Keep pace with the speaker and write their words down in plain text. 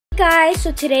guys,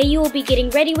 so today you will be getting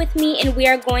ready with me and we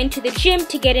are going to the gym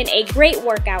to get in a great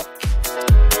workout.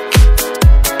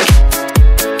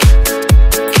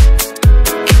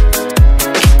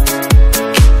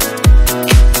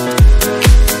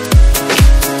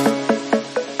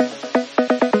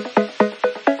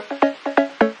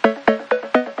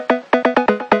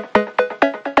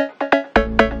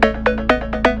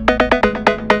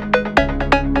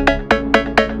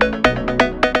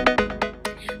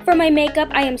 For my makeup,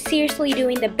 I am seriously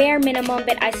doing the bare minimum,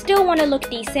 but I still want to look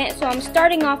decent, so I'm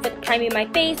starting off with priming my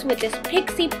face with this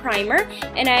Pixi primer,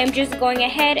 and I am just going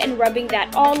ahead and rubbing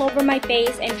that all over my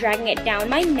face and dragging it down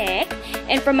my neck.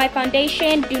 And for my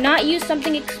foundation, do not use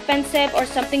something expensive or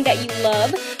something that you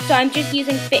love, so I'm just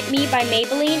using Fit Me by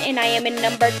Maybelline, and I am in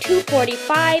number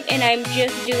 245, and I'm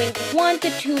just doing 1 to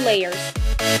 2 layers.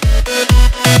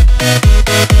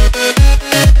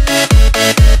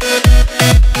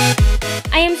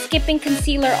 I am skipping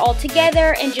concealer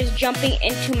altogether and just jumping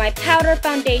into my powder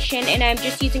foundation, and I'm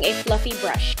just using a fluffy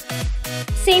brush.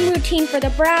 Same routine for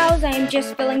the brows. I am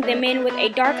just filling them in with a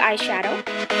dark eyeshadow.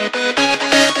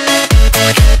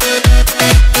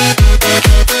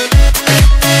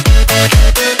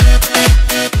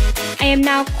 I am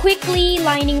now quickly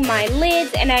lining my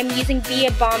lids, and I'm using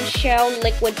Via Bombshell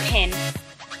liquid pen.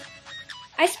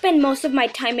 I spend most of my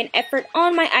time and effort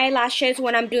on my eyelashes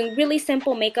when I'm doing really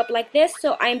simple makeup like this,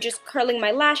 so I'm just curling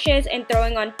my lashes and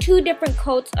throwing on 2 different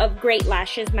coats of Great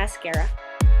Lashes mascara.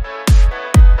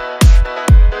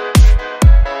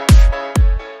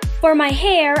 For my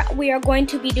hair, we are going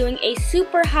to be doing a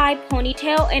super high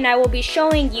ponytail, and I will be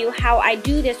showing you how I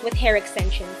do this with hair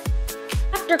extensions.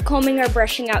 After combing or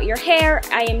brushing out your hair,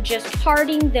 I am just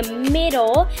parting the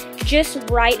middle just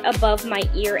right above my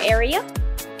ear area.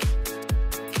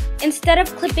 Instead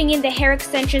of clipping in the hair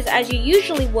extensions as you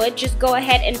usually would, just go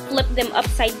ahead and flip them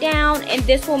upside down, and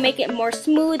this will make it more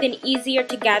smooth and easier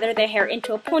to gather the hair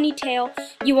into a ponytail.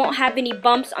 You won't have any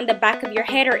bumps on the back of your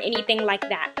head or anything like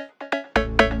that.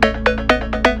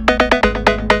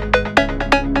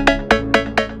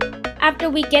 After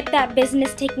we get that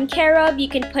business taken care of, you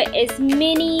can put as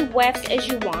many wefts as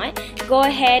you want. Go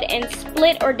ahead and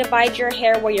split or divide your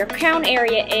hair where your crown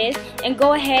area is, and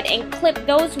go ahead and clip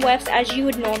those wefts as you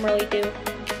would normally do.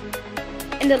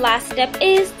 And the last step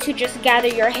is to just gather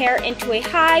your hair into a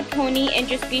high pony, and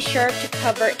just be sure to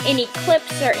cover any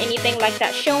clips or anything like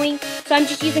that showing. So I'm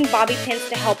just using bobby pins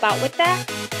to help out with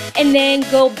that. And then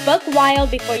go buck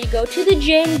wild before you go to the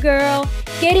gym, girl.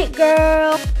 Get it,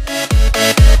 girl.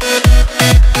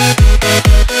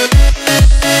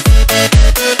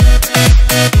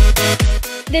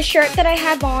 The shirt that I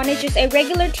have on is just a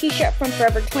regular t-shirt from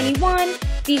Forever 21.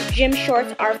 These gym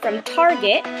shorts are from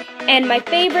Target, and my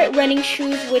favorite running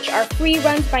shoes, which are Free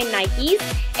Runs by Nikes.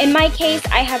 In my case,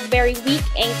 I have very weak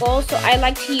ankles, so I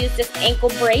like to use this ankle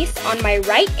brace on my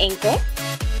right ankle.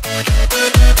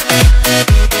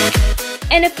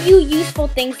 And a few useful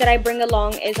things that I bring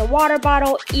along is a water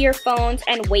bottle, earphones,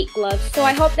 and weight gloves. So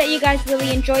I hope that you guys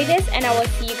really enjoy this, and I will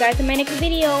see you guys in my next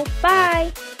video.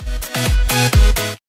 Bye!